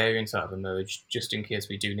some of the variants that have emerged, just in case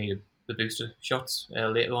we do need the booster shots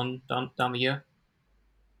later on down the year.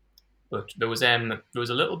 But there was a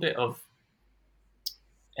little bit of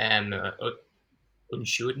um, uh,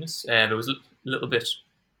 unsuredness. There was a little bit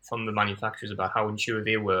from the manufacturers about how unsure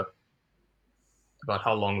they were about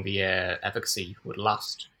how long the efficacy would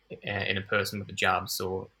last in a person with a jab.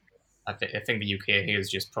 So I think the UK here is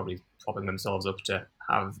just probably propping themselves up to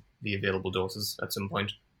have the available doses at some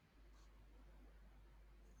point.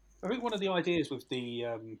 I think one of the ideas with the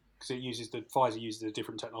because Pfizer uses a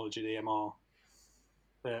different technology, the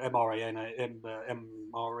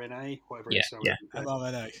mRNA, whatever Yeah, it's. yeah,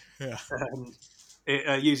 mRNA, yeah.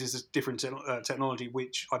 It uses a different technology,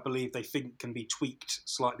 which I believe they think can be tweaked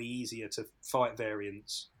slightly easier to fight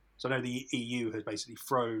variants. So I know the EU has basically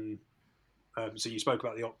thrown. So you spoke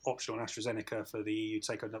about the option on AstraZeneca for the EU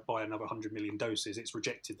to buy another 100 million doses. It's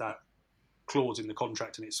rejected that clause in the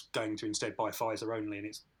contract, and it's going to instead buy Pfizer only, and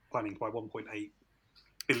it's planning to buy 1.8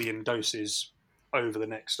 billion doses over in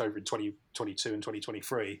 2022 and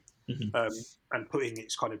 2023, mm-hmm. and putting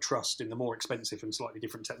its kind of trust in the more expensive and slightly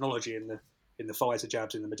different technology in the Pfizer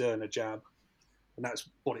jabs, in the Moderna jab, and that's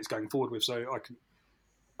what it's going forward with. So I can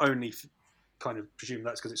only kind of presume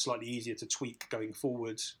that's because it's slightly easier to tweak going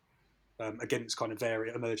forward against kind of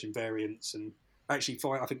emerging variants. And actually,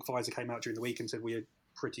 I think Pfizer came out during the week and said we are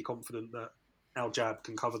pretty confident that our jab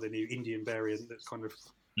can cover the new Indian variant that's kind of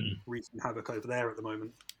wreaking havoc over there at the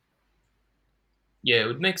moment. Yeah, it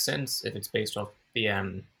would make sense if it's based off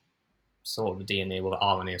the sort of the DNA or the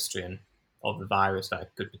RNA strain of the virus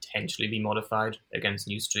that could potentially be modified against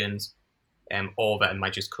new strains, or that it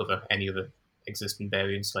might just cover any other existing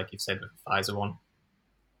variants, like you've said with the Pfizer one.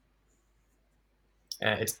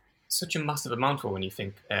 It's such a massive amount for when you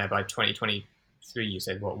think by 2023 you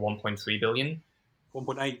said what 1.3 billion,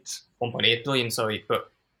 1.8. 1.8 billion. Sorry,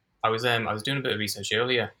 but I was doing a bit of research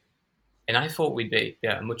earlier, and I thought we'd be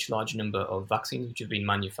a much larger number of vaccines which have been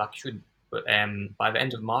manufactured. But by the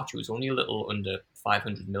end of March, it was only a little under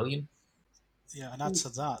 500 million. Yeah, and add to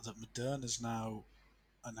that Moderna's now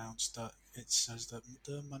announced that it says that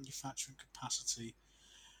Moderna manufacturing capacity.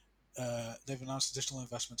 They've announced additional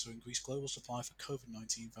investment to increase global supply for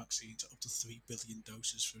COVID-19 vaccine to up to 3 billion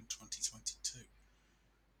doses from 2022.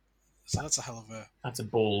 So that's a hell of a. That's a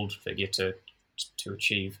bold figure to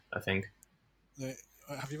achieve, I think.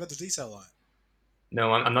 Have you read the detail on it?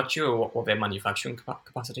 No, I'm not sure what their manufacturing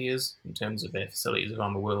capacity is in terms of their facilities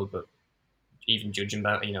around the world, but even judging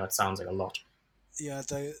by it sounds like a lot. Yeah,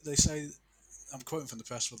 they say, I'm quoting from the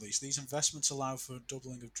press release, these investments allow for a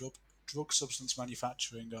doubling of drug substance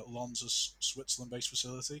manufacturing at Lonza's Switzerland-based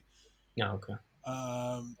facility. Yeah, okay.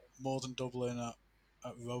 More than doubling at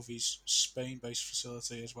Rovi's Spain-based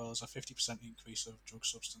facility, as well as a 50% increase of drug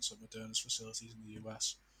substance at Moderna's facilities in the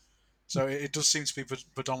US. So it does seem to be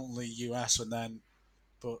predominantly US,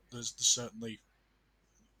 but there's certainly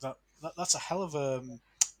that's a hell of an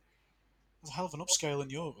upscale in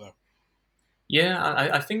Europe, though. Yeah,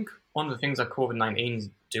 I think one of the things that COVID-19 is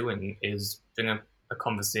doing is bring up a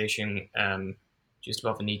conversation just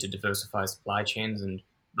about the need to diversify supply chains and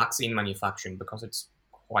vaccine manufacturing, because it's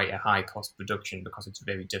quite a high cost production, because it's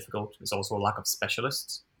very difficult. There's also a lack of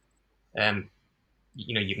specialists. Um,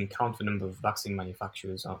 you can count the number of vaccine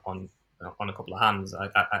manufacturers on a couple of hands, I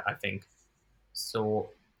think. So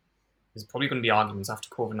there's probably going to be arguments after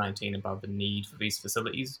COVID-19 about the need for these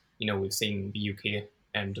facilities. We've seen the UK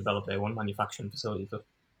develop their own manufacturing facility for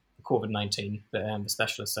COVID-19, the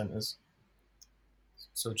specialist centres.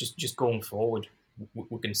 So just going forward,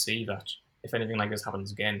 we can see that if anything like this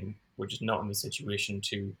happens again, we're just not in the situation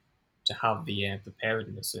to have the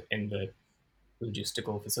preparedness in the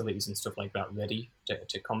logistical facilities and stuff like that ready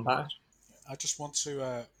to combat it. I just want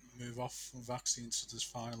to move off from vaccines to this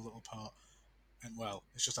final little part. And well,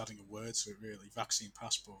 it's just adding a word to it, really. Vaccine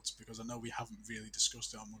passports, because I know we haven't really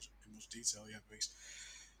discussed it in much detail yet, Reece.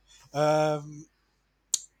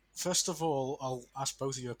 First of all, I'll ask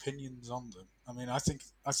both of your opinions on them. I mean, I think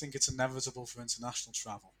it's inevitable for international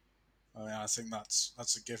travel. I mean, I think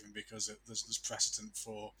that's a given, because there's precedent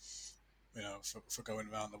for for going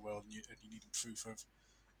around the world, and you need proof of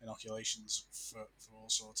inoculations for all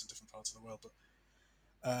sorts in different parts of the world.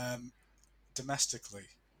 But domestically,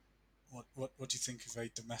 what do you think of a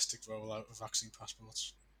domestic rollout of vaccine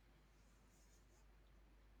passports?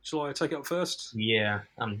 Shall I take it up first? Yeah.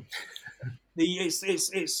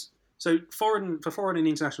 It's so foreign and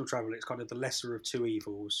international travel. It's kind of the lesser of two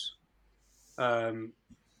evils.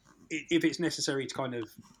 If it's necessary to kind of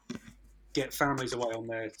get families away on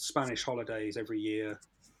their Spanish holidays every year,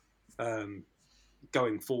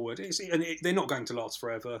 going forward, they're not going to last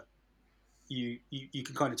forever. You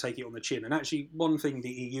can kind of take it on the chin. And actually, one thing the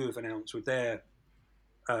EU have announced with their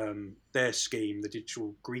scheme, the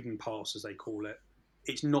digital green pass as they call it,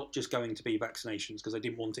 it's not just going to be vaccinations because they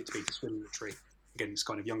didn't want it to be discriminatory against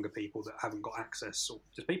kind of younger people that haven't got access, or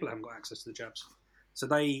just people that haven't got access to the jabs. So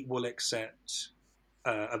they will accept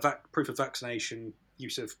proof of vaccination,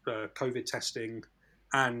 use of COVID testing,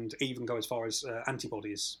 and even go as far as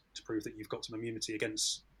antibodies to prove that you've got some immunity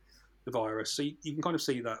against the virus. So you can kind of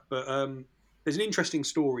see that. But there's an interesting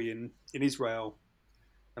story in Israel,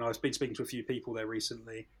 and I've been speaking to a few people there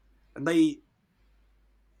recently, and the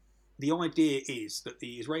idea is that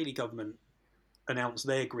the Israeli government announced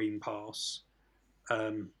their green pass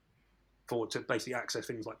to basically access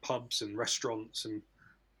things like pubs and restaurants and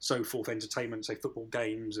so forth, entertainment, say football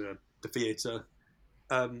games, the theatre,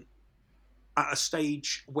 at a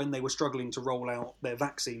stage when they were struggling to roll out their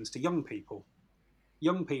vaccines to young people.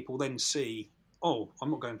 Young people then see, oh, I'm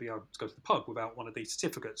not going to be able to go to the pub without one of these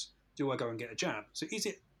certificates. Do I go and get a jab? So is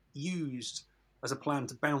it used as a plan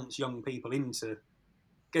to bounce young people into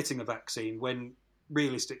getting a vaccine when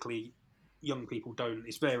realistically young people don't?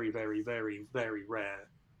 It's very, very, very, very rare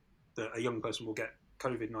that a young person will get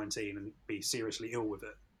COVID-19 and be seriously ill with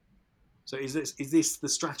it. So is this the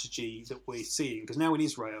strategy that we're seeing? Because now in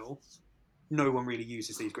Israel, no one really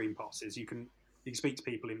uses these green passes. You can speak to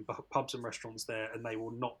people in pubs and restaurants there, and they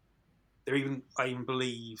will not. I even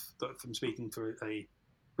believe that from speaking to a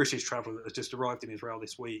British traveller that has just arrived in Israel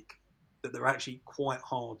this week, that they're actually quite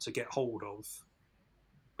hard to get hold of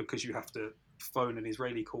because you have to phone an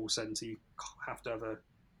Israeli call centre, you have to have a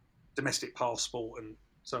domestic passport and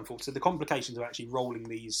so forth. So the complications of actually rolling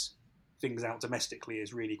these things out domestically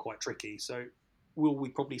is really quite tricky. So will we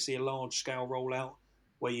probably see a large scale rollout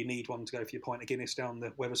where you need one to go for your pint of Guinness down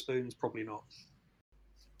the Wetherspoons? Probably not.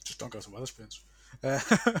 Just don't go to Wetherspoons.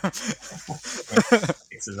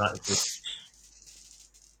 It's exactly.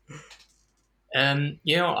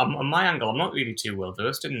 On my angle, I'm not really too well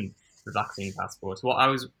versed in the vaccine passports.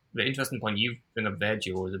 The interesting point you bring up there,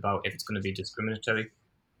 Joe, is about if it's going to be discriminatory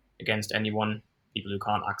against anyone, people who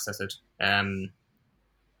can't access it.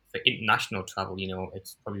 For international travel,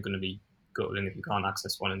 it's probably going to be gutting if you can't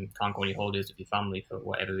access one and can't go on your holidays with your family for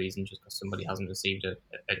whatever reason, just because somebody hasn't received a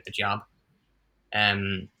jab.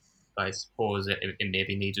 But I suppose it may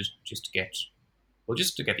be needed just to get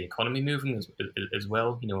the economy moving as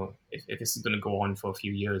well. If this is going to go on for a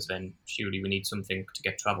few years, then surely we need something to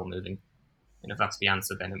get travel moving. And if that's the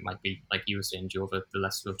answer, then it might be, like you were saying, Joe, the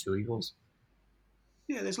lesser of two evils.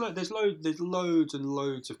 Yeah, there's loads and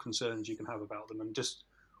loads of concerns you can have about them, and just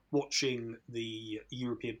watching the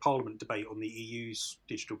European Parliament debate on the EU's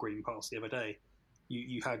digital green pass the other day,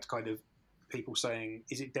 you had kind of people saying,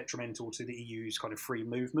 is it detrimental to the EU's kind of free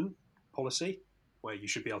movement policy, where you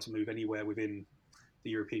should be able to move anywhere within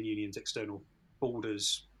the European Union's external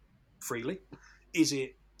borders freely? Is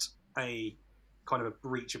it a kind of a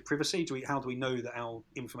breach of privacy? How do we know that our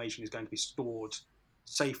information is going to be stored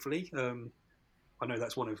safely? I know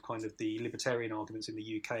that's one of kind of the libertarian arguments in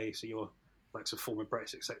the UK. So your like some former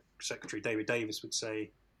Brexit Secretary David Davis would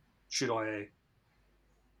say, should I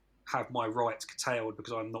have my rights curtailed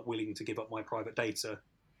because I'm not willing to give up my private data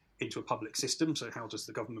into a public system? So how does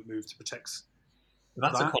the government move to protect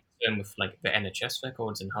That's that? a concern with like the NHS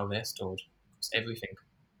records and how they're stored. It's everything.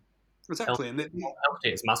 Exactly, Health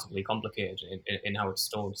data is massively complicated in how it's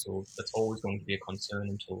stored, so that's always going to be a concern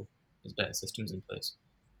until there's better systems in place.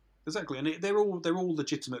 Exactly, and they're all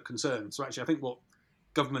legitimate concerns. So actually, I think what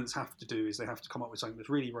governments have to do is they have to come up with something that's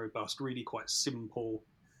really robust, really quite simple,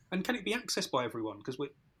 and can it be accessed by everyone? Because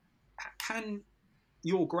can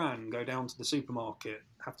your gran go down to the supermarket,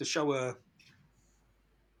 have to show a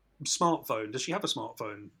smartphone? Does she have a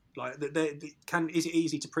smartphone? Like, is it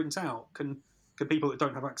easy to print out? Can people that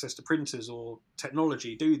don't have access to printers or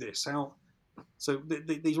technology do this? How? So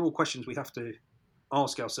these are all questions we have to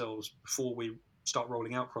ask ourselves before we start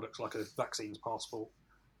rolling out products like a vaccines passport,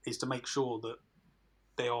 is to make sure that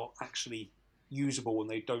they are actually usable and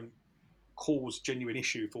they don't cause genuine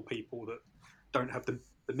issue for people that don't have the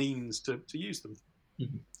means to use them.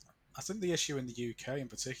 Mm-hmm. I think the issue in the UK in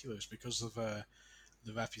particular is because of the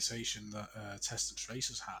reputation that Test and Trace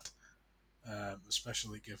has had,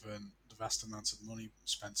 especially given the vast amounts of money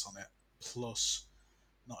spent on it. Plus,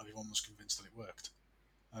 not everyone was convinced that it worked.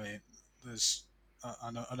 I mean,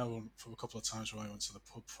 I know for a couple of times when I went to the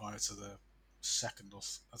pub prior to the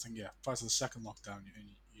prior to the second lockdown,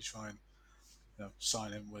 you try and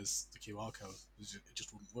sign in with the QR code, it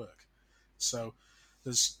just wouldn't work. So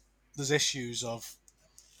there's issues of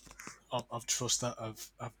trust that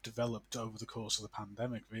have developed over the course of the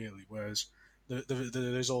pandemic, really. Whereas there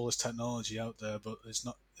is all this technology out there, but it's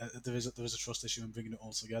not. There is a trust issue in bringing it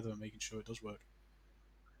all together and making sure it does work.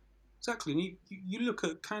 Exactly. And you look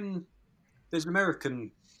at there's an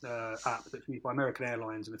American app that's used by American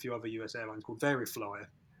Airlines and a few other US airlines called Verifly,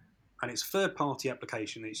 and it's a third-party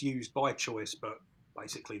application. It's used by choice, but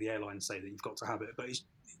basically the airlines say that you've got to have it. But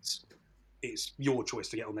it's your choice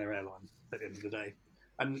to get on their airline at the end of the day.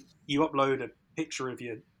 And you upload a picture of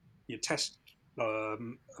your test,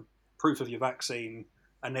 proof of your vaccine,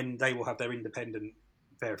 and then they will have their independent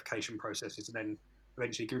verification processes, and then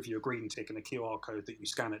eventually give you a green tick and a QR code that you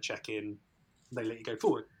scan at check-in, and they let you go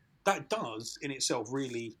forward. That does, in itself,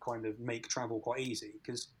 really kind of make travel quite easy,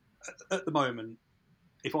 because at the moment,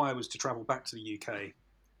 if I was to travel back to the UK,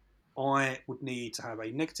 I would need to have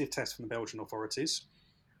a negative test from the Belgian authorities.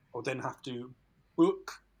 I would then have to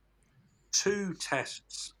book 2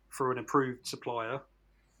 tests for an approved supplier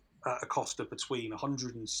at a cost of between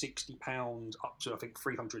 £160 up to, I think,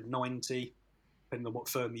 £390, depending on what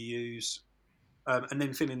firm you use, and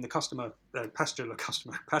then fill in the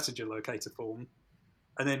passenger locator form,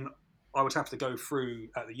 and then I would have to go through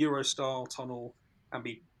at the Eurostar tunnel and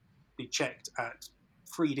be checked at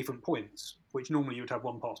 3 different points, which normally you would have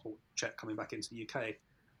one passport check coming back into the UK.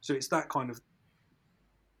 So it's that kind of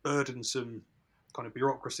burdensome kind of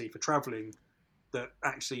bureaucracy for travelling that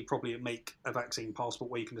actually probably make a vaccine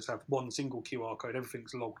passport where you can just have one single QR code,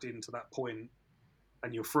 everything's logged into that point,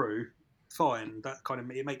 and you're through. Fine, that kind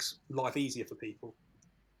of it makes life easier for people.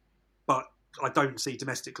 But I don't see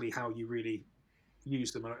domestically how you really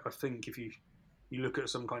use them. I think if you look at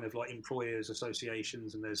some kind of like employers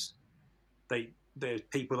associations, and there's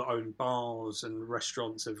people that own bars and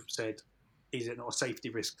restaurants have said, is it not a safety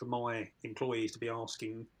risk for my employees to be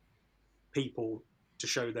asking people to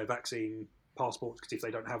show their vaccine passports, because if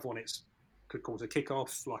they don't have one, it could cause a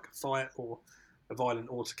kick-off, like a fight or a violent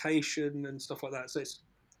altercation and stuff like that. So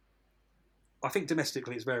I think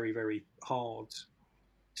domestically it's very, very hard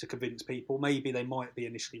to convince people. Maybe they might be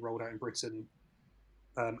initially rolled out in Britain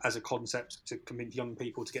as a concept to convince young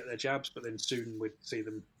people to get their jabs, but then soon we'd see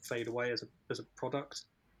them fade away as a product.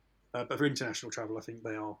 But for international travel, I think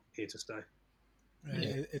they are here to stay.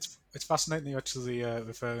 Yeah. It's fascinating that you're actually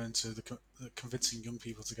referring to the convincing young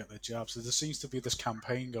people to get their jabs. There seems to be this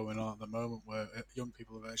campaign going on at the moment where young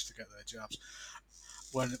people are urged to get their jabs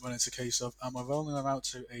when it's a case of, am I rolling them out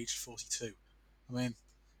to age 42? I mean,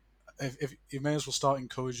 if you may as well start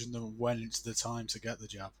encouraging them when it's the time to get the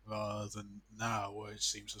jab, rather than now, where it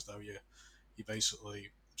seems as though you're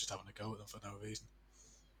basically just having a go at them for no reason.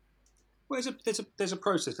 Well, there's a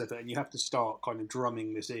process of it, and you have to start kind of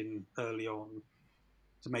drumming this in early on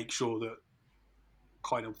to make sure that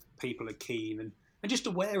kind of people are keen and just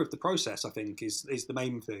aware of the process. I think is the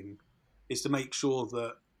main thing, is to make sure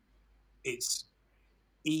that it's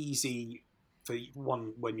easy for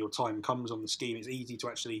one, when your time comes on the scheme, it's easy to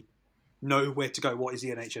actually know where to go. What is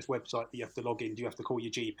the NHS website that you have to log in? Do you have to call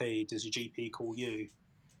your GP? Does your GP call you?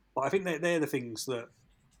 But I think they're the things that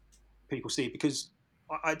people see, because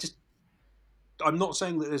I'm not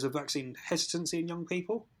saying that there's a vaccine hesitancy in young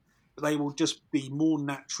people, but they will just be more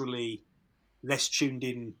naturally less tuned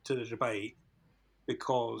in to the debate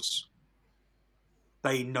because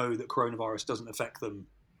they know that coronavirus doesn't affect them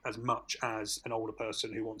as much as an older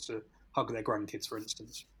person who wants to hug their grandkids, for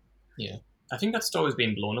instance. Yeah, I think that story's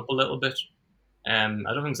been blown up a little bit. I don't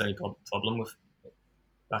think there's any problem with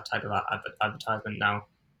that type of advertisement now.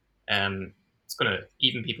 It's going to,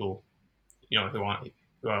 even people, who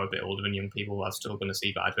are a bit older than young people are still going to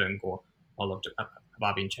see that advert and go, oh look, have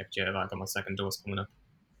I been checked yet? Have I got my second dose coming up?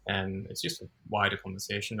 It's just a wider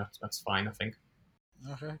conversation. That's fine, I think.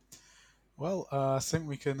 Okay. Well, I think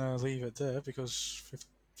we can leave it there, because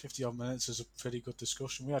 50 odd minutes is a pretty good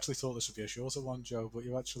discussion. We actually thought this would be a shorter one, Joe, but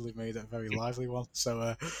you actually made it a very lively one.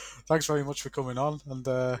 So thanks very much for coming on, and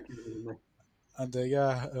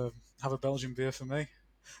have a Belgian beer for me.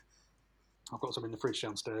 I've got some in the fridge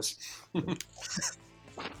downstairs.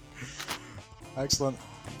 Excellent.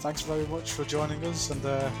 Thanks very much for joining us, and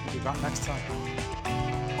we'll be back next time.